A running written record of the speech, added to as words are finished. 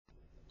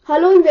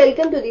Hello and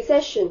welcome to the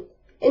session.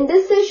 In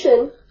this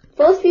session,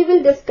 first we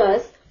will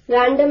discuss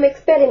random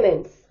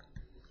experiments.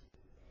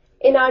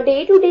 In our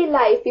day-to-day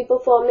life, we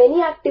perform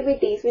many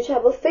activities which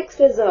have a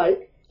fixed result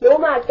no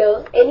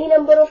matter any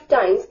number of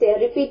times they are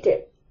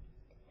repeated.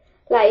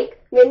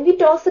 Like when we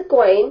toss a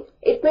coin,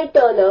 it may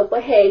turn up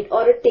a head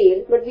or a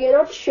tail, but we are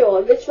not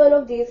sure which one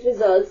of these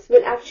results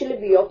will actually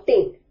be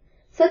obtained.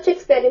 Such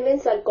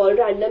experiments are called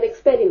random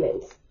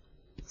experiments.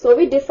 So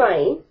we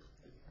define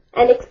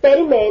an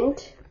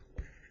experiment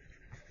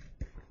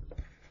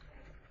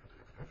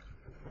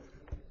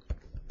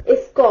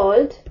is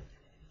called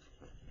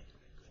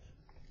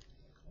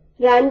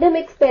random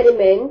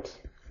experiment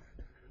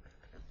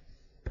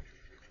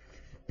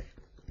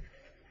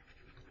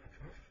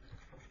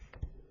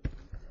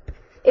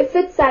if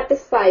it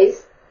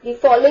satisfies the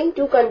following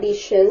two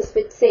conditions,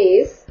 which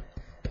says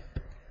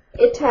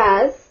it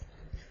has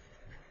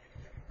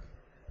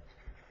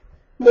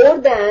more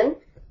than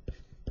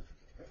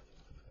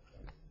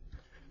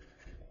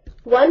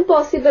one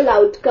possible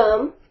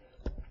outcome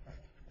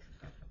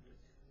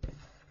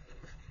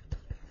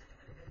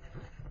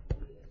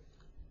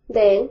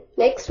Then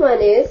next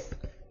one is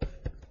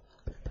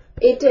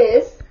it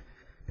is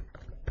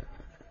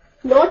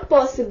not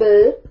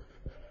possible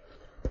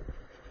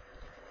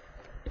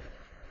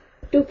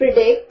to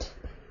predict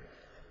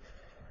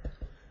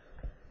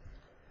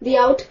the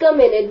outcome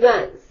in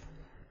advance.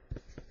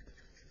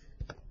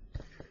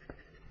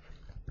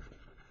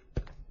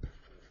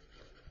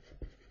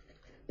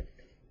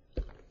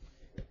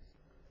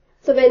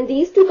 So when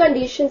these two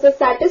conditions are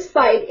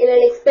satisfied in an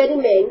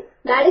experiment,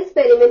 that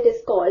experiment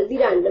is called the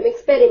random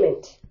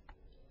experiment.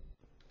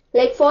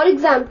 Like for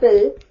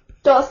example,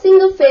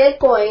 tossing a fair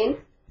coin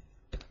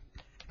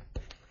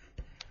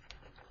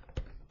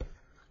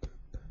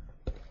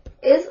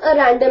is a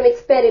random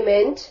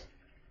experiment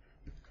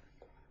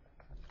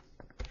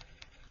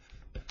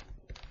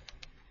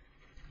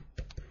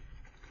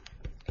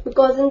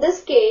because in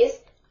this case,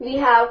 we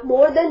have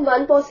more than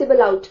one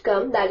possible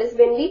outcome. That is,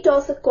 when we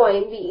toss a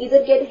coin, we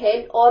either get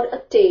head or a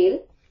tail.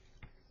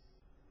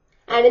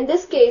 And in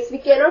this case, we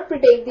cannot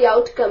predict the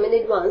outcome in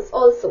advance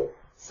also.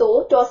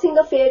 So, tossing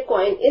a fair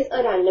coin is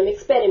a random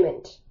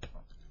experiment.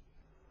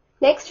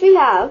 Next, we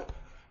have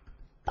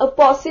a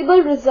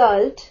possible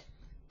result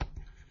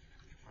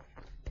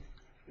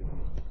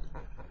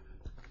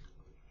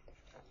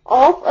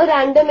of a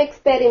random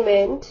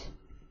experiment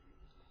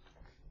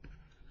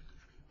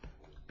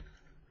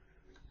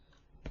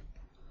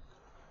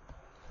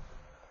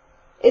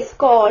is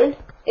called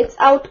its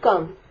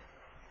outcome.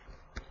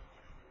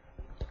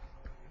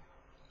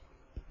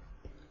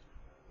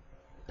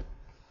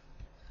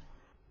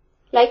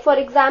 Like for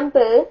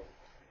example,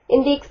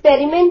 in the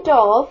experiment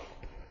of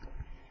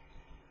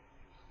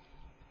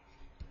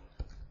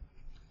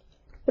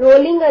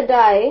rolling a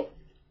die,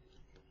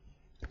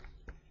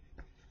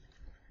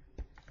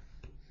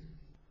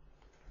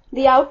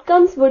 the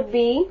outcomes would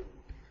be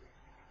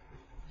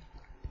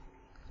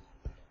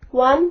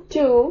 1,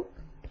 2,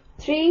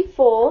 3,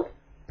 4,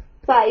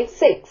 5,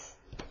 6.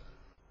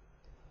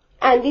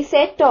 And the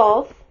set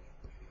of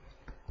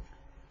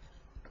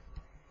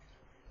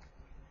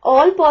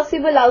all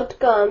possible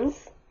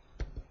outcomes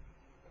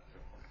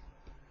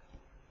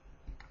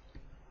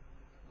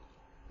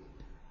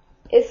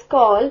is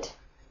called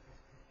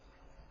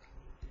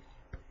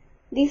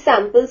the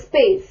sample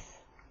space.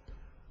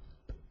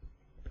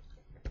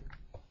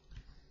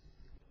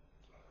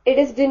 It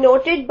is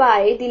denoted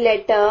by the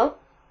letter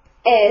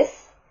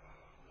S.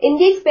 In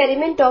the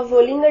experiment of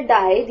rolling a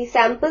die, the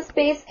sample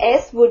space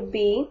S would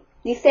be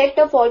the set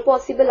of all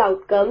possible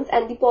outcomes,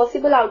 and the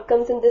possible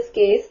outcomes in this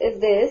case is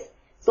this.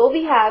 So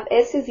we have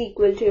S is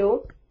equal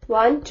to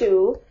 1,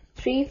 2,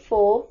 3,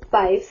 4,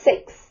 5,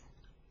 6.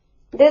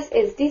 This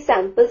is the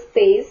sample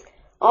space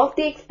of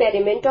the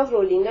experiment of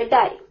rolling a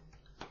die.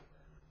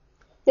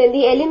 Then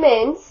the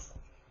elements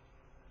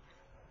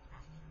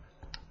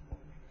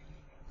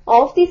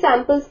of the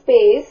sample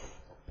space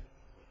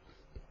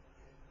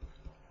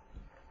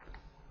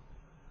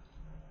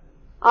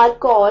are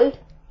called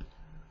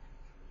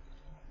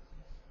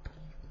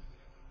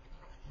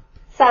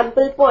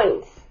sample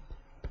points.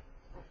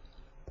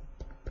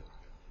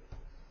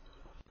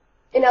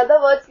 In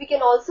other words, we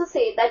can also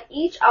say that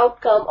each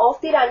outcome of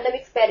the random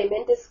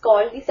experiment is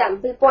called the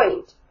sample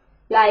point.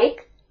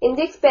 Like in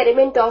the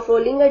experiment of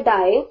rolling a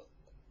die,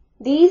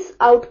 these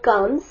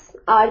outcomes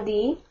are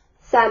the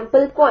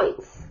sample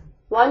points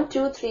 1,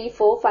 2, 3,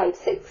 4, 5,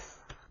 6.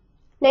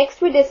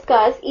 Next we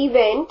discuss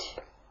event.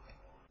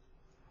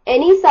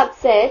 Any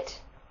subset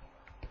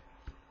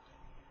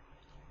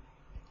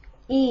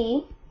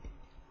E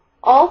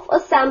of a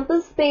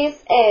sample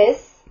space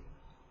S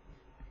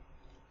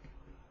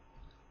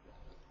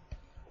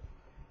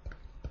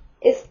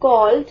is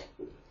called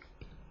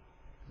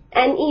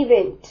an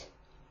event.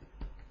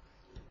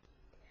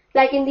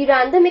 Like in the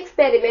random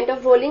experiment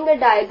of rolling a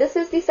die, this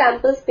is the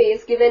sample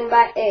space given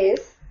by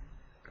S.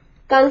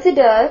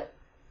 Consider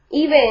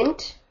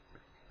event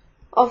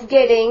of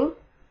getting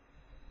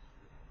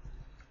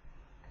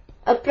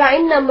a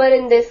prime number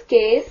in this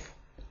case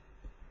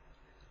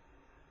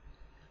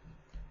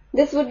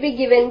This would be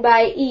given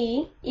by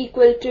E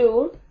equal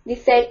to the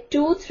set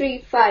 2,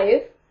 3,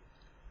 5.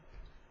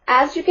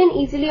 As you can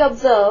easily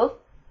observe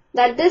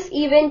that this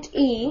event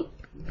E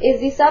is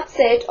the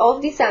subset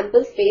of the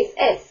sample space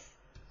S.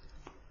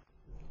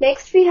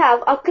 Next we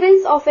have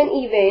occurrence of an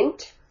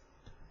event.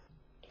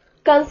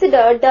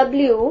 Consider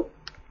W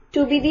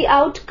to be the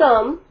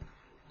outcome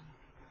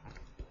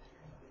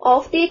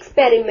of the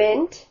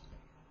experiment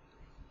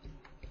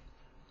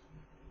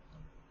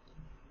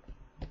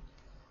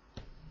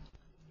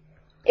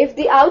if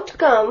the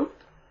outcome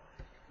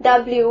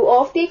W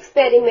of the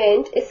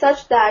experiment is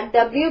such that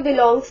W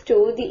belongs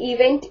to the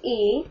event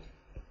E,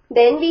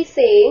 then we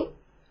say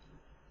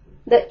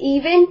the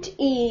event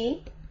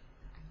E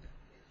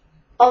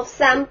of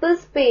sample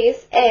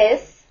space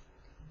S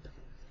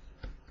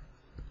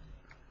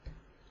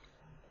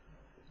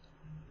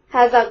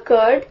has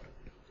occurred,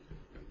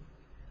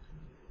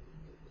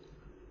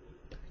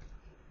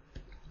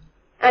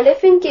 and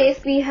if in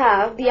case we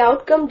have the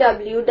outcome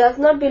W does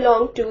not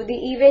belong to the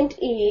event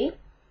E,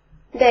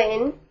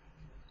 then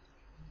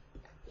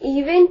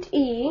event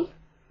E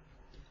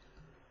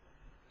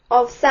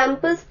of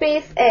sample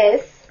space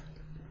S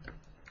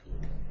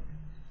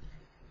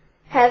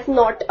has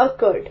not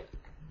occurred.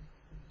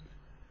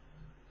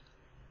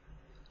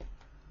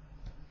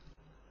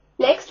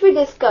 Next we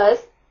discuss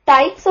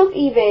types of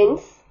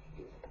events.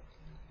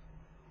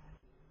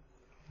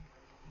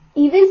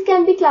 Events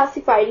can be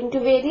classified into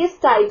various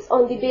types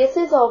on the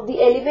basis of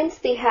the elements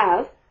they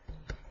have.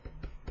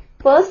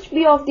 First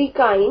be of the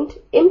kind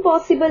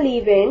impossible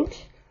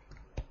event.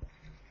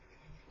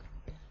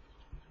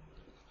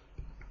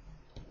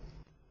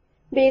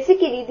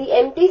 Basically, the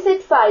empty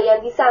set phi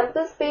and the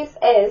sample space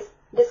S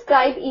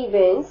describe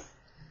events.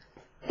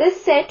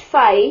 This set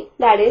phi,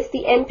 that is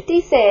the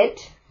empty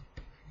set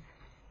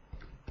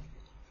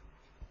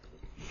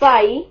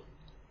phi,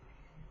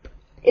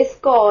 is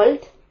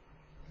called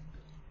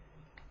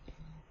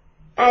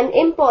an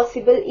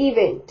impossible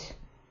event.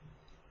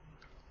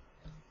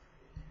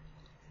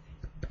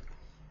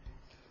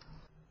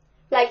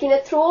 Like in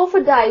a throw of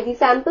a die, the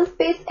sample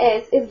space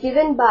S is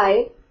given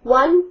by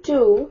 1,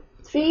 2,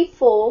 3,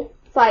 4,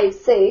 5,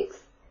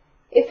 6.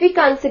 If we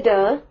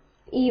consider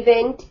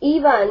event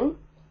E1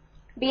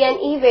 be an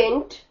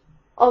event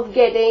of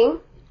getting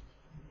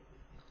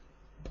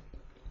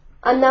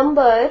a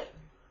number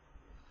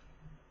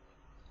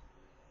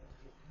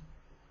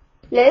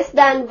less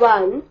than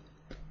 1,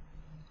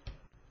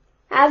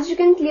 as you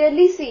can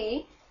clearly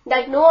see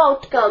that no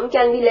outcome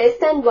can be less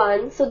than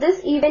 1, so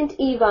this event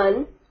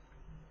E1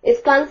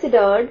 is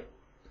considered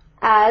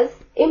as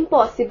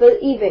impossible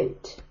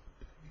event.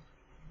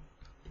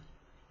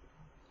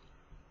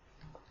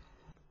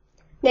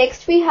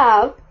 Next we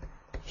have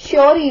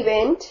sure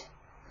event.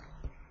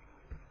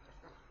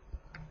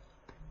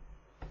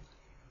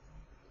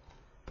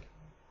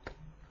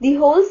 The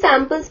whole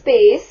sample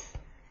space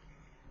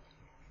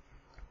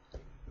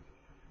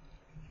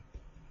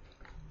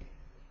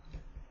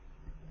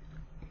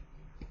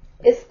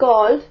is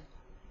called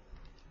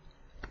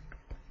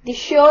the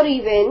sure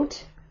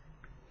event.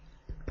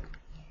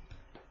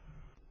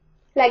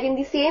 Like in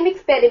the same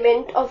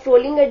experiment of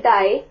rolling a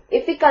die,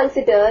 if we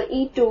consider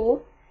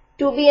E2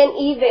 to be an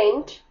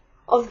event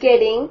of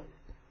getting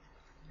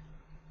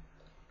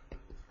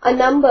a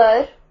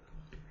number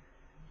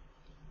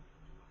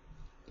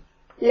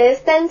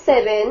less than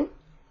 7,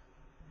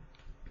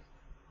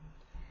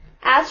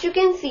 as you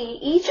can see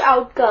each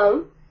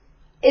outcome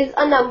is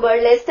a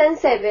number less than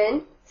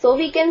 7, so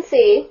we can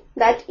say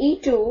that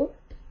E2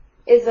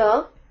 is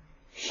a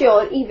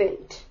sure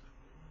event.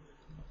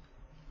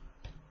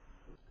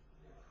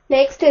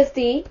 Next is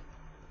the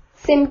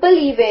simple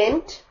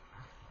event.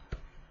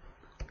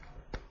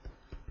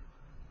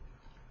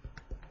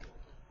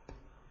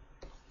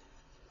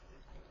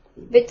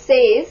 Which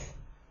says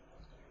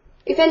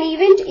if an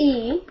event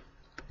E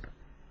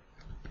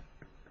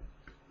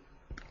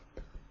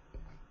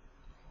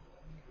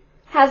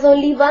has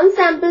only one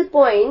sample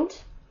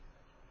point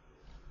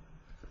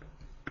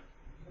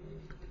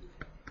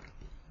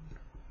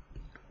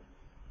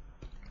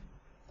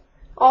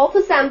of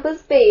a sample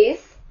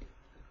space,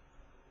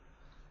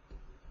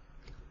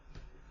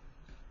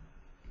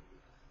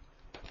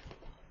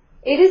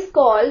 it is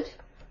called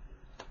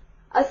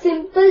a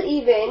simple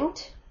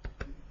event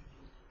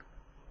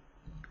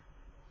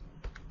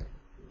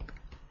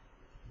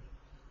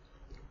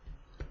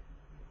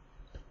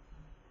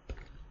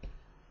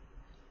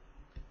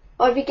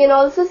or we can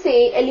also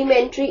say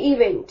elementary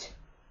event.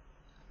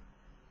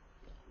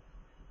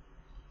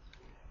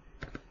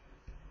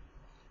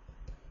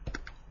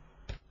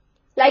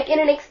 Like in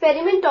an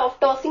experiment of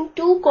tossing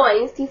two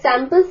coins, the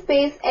sample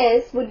space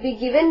S would be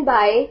given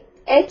by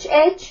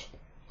HH,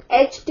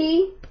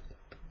 HT,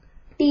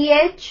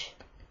 TH,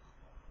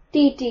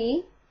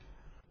 TT.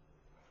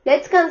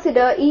 Let's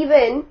consider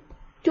even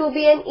to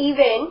be an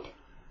event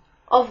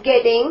of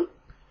getting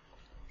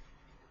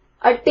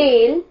a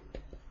tail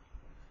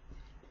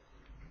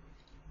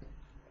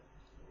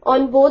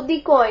on both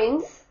the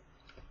coins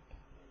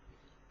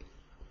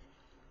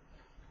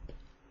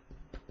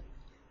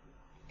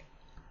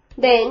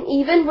then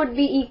even would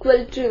be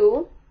equal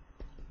to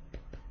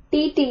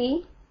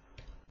TT.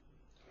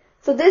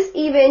 So this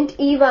event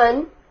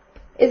E1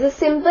 is a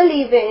simple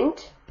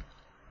event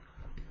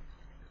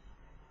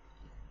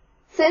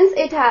since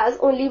it has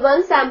only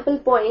one sample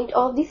point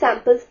of the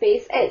sample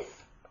space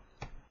S.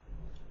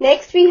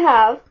 Next we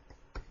have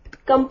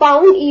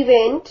compound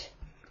event.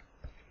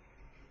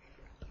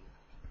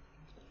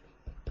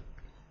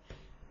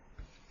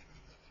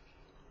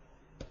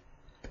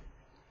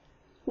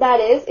 That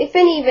is, if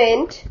an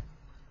event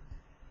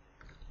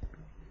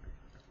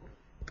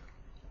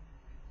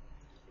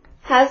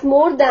has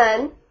more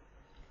than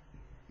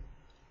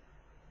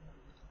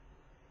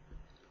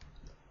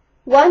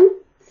one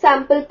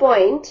sample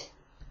point,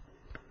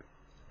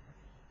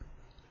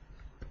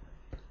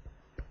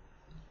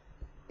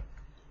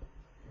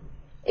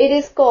 it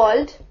is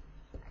called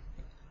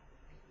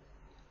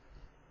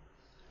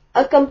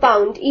a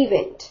compound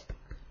event.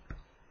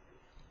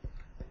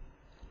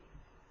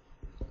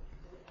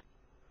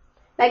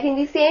 Like in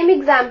the same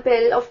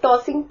example of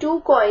tossing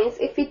two coins,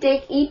 if we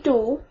take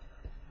E2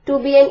 to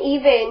be an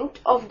event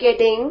of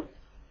getting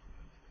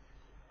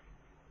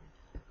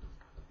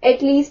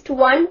at least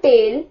one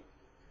tail,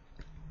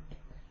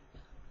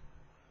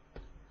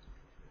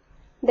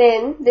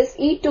 then this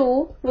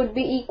E2 would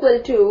be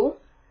equal to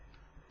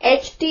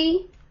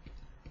HT,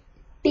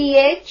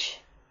 TH,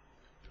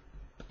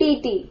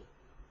 TT.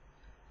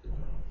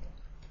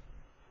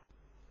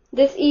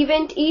 This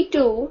event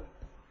E2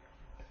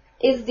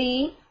 is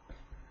the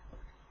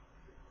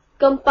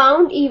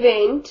compound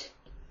event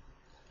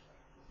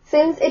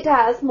since it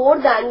has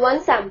more than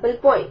one sample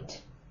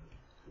point.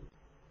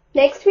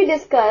 Next we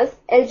discuss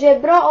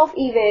algebra of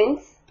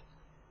events.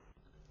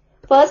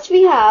 First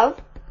we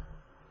have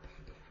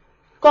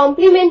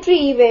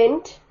complementary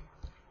event.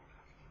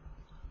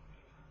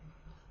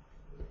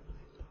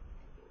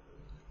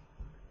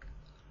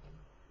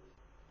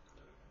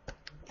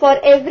 For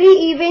every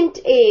event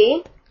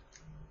A,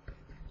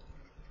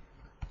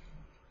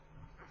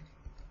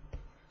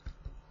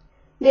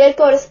 there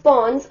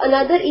corresponds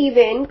another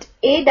event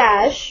A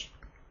dash,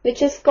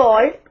 which is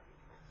called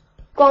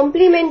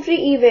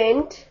complementary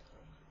event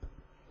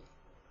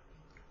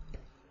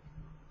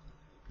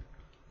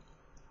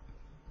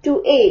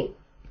to A.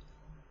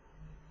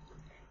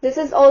 This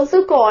is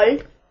also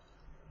called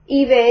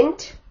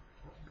event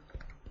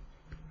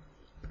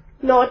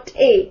not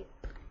A.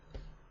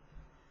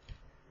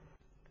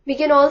 We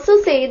can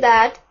also say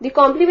that the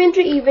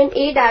complementary event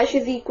A dash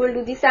is equal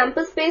to the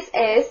sample space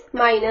S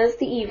minus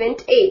the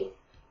event A.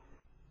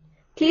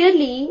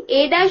 Clearly,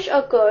 A dash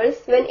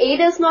occurs when A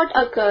does not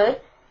occur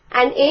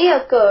and A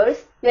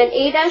occurs when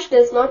A dash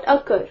does not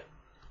occur.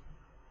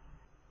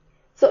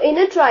 So in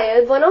a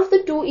trial, one of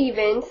the two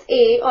events,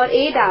 A or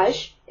A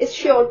dash, is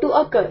sure to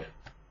occur.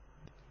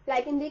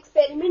 Like in the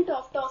experiment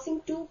of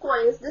tossing two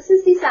coins, this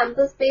is the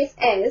sample space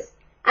S,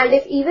 and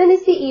if even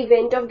is the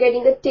event of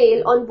getting a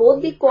tail on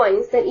both the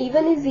coins, then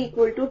even is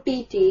equal to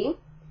TT.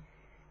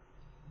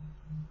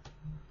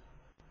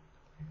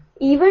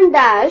 Even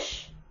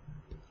dash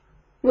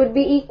would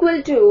be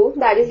equal to,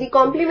 that is the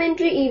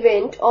complementary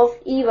event of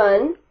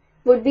E1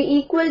 would be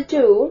equal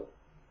to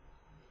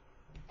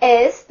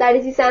S, that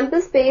is the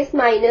sample space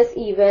minus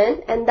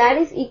even, and that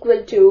is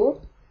equal to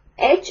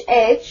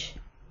HH,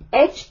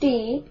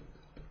 HT,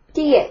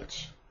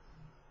 TH.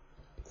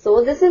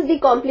 So this is the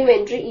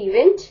complementary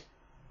event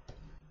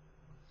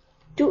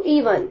to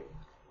E1.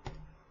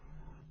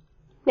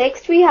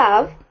 Next we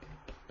have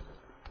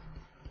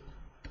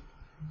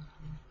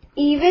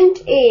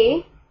event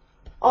A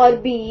or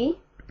B.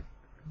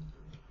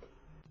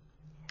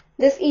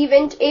 This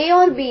event A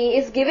or B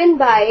is given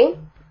by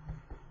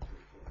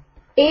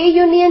A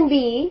union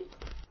B,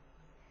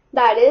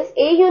 that is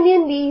A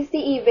union B is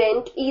the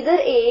event either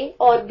A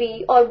or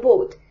B or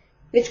both,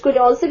 which could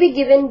also be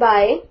given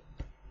by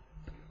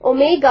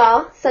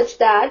omega such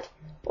that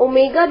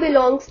omega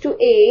belongs to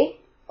A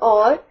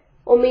or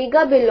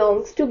omega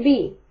belongs to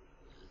B.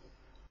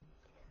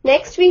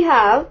 Next we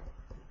have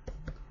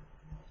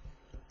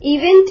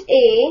event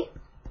A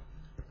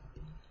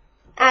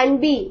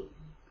and B.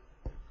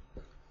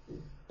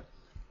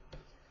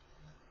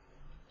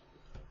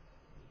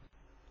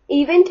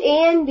 Event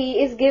A and B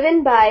is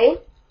given by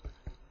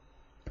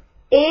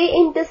A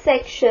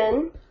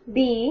intersection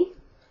B.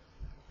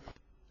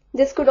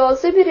 This could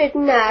also be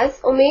written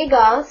as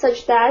omega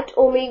such that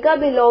omega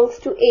belongs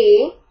to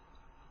A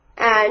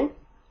and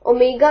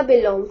omega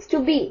belongs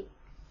to B.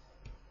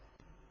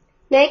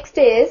 Next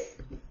is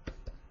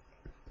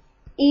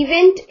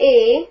event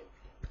A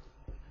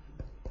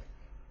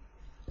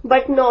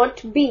but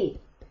not B.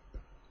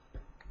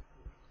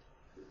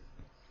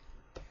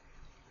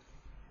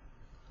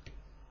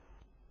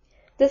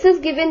 This is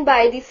given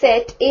by the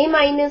set A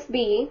minus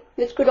B,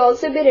 which could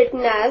also be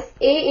written as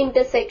A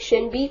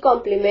intersection B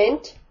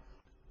complement.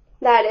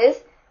 That is,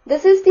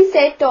 this is the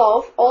set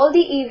of all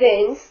the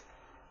events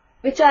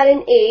which are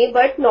in A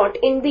but not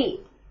in B.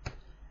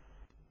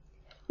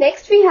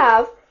 Next we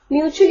have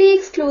mutually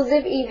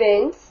exclusive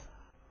events.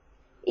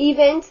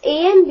 Events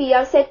A and B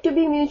are said to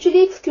be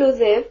mutually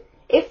exclusive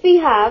if we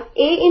have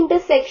A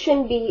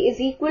intersection B is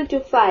equal to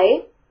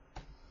phi,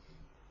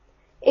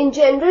 in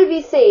general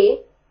we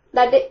say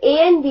that the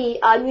A and B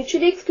are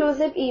mutually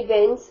exclusive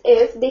events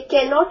if they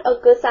cannot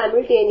occur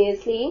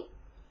simultaneously.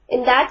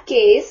 In that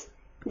case,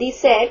 the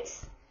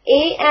sets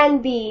A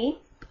and B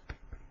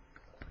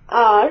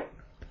are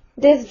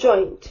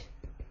disjoint.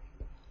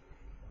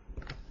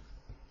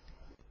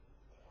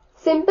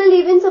 Simple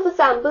events of a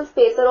sample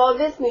space are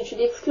always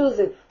mutually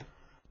exclusive.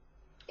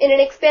 In an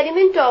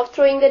experiment of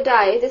throwing a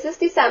die, this is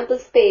the sample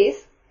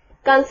space.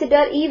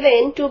 Consider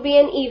event to be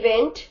an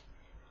event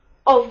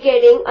of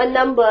getting a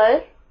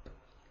number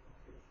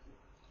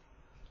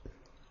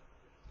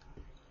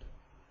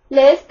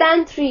less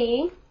than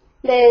 3,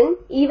 then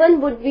E1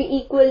 would be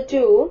equal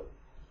to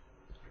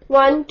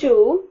 1,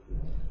 2.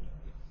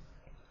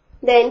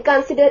 Then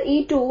consider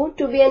E2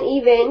 to be an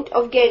event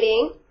of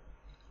getting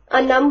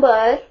a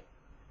number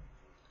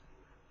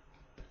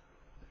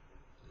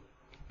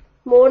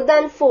more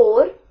than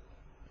 4.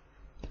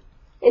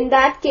 In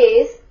that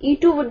case,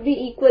 E2 would be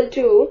equal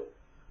to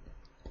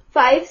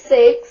 5,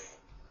 6.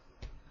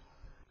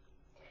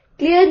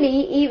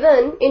 Clearly,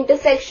 even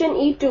intersection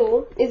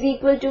E2 is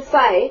equal to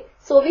phi,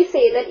 so we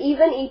say that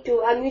E1,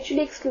 E2 are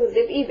mutually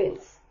exclusive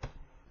events.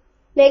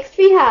 Next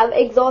we have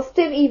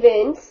exhaustive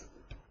events.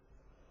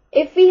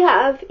 If we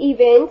have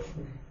events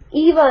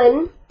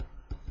E1,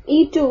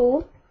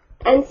 E2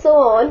 and so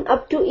on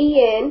up to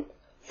En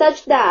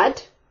such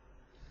that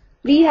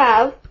we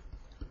have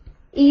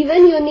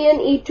E1 union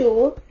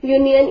E2,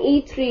 union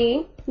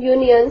E3,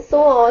 union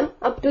so on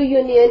up to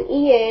union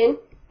En,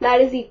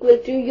 that is equal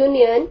to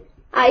union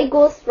I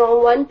goes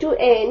from 1 to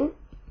n,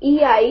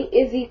 Ei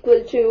is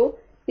equal to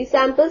the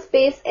sample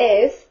space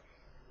S,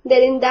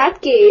 then in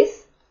that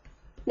case,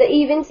 the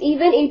events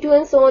E1, E2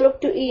 and so on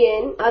up to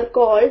En are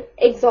called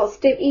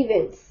exhaustive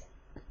events.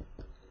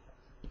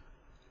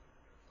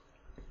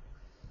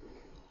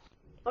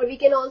 Or we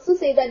can also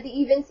say that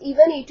the events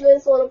E1, E2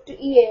 and so on up to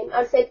En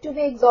are said to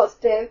be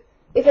exhaustive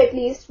if at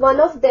least one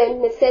of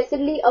them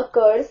necessarily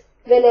occurs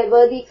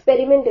whenever the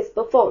experiment is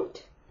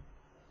performed.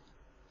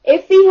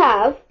 If we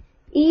have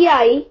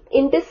Ei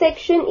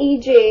intersection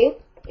Ej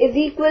is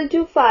equal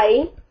to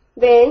phi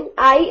when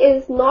I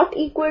is not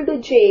equal to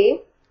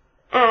j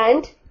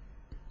and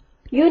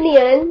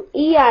union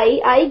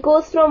Ei, I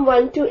goes from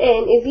 1 to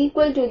n is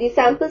equal to the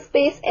sample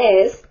space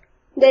S,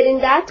 then in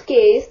that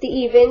case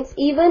the events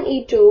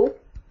E1, E2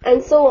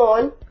 and so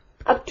on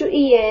up to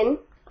En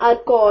are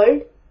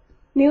called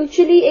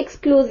mutually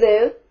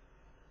exclusive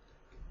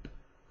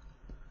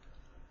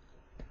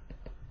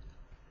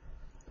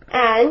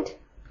and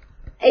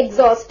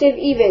exhaustive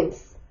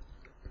events.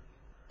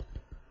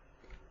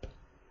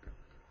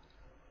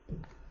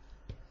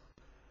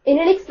 In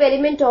an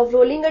experiment of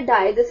rolling a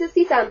die, this is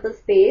the sample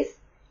space.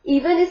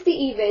 E1 is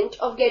the event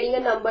of getting a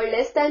number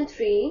less than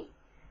 3.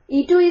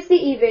 E2 is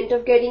the event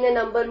of getting a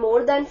number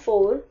more than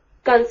 4.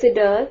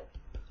 Consider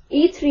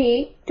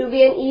E3 to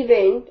be an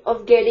event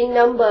of getting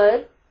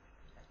number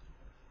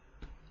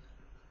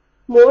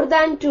more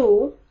than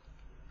 2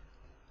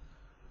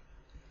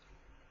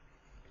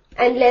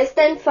 and less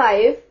than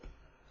 5.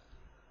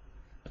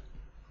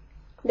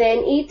 Then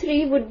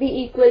E3 would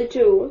be equal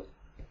to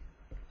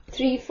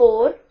 3,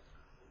 4.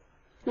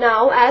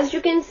 Now as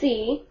you can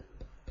see,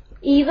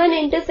 E1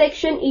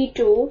 intersection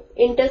E2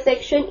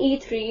 intersection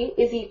E3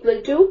 is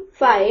equal to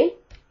phi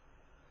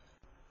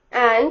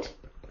and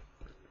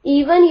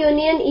E1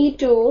 union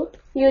E2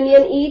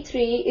 union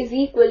E3 is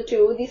equal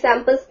to the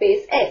sample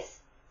space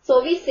S.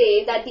 So we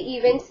say that the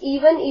events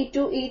E1, E2,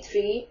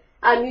 E3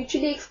 are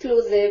mutually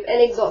exclusive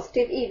and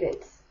exhaustive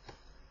events.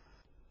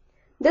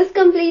 This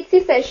completes the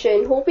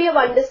session. Hope you have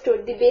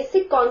understood the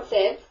basic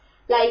concepts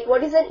like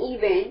what is an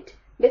event,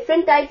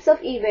 different types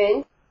of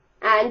events,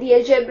 and the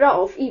algebra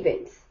of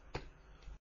events.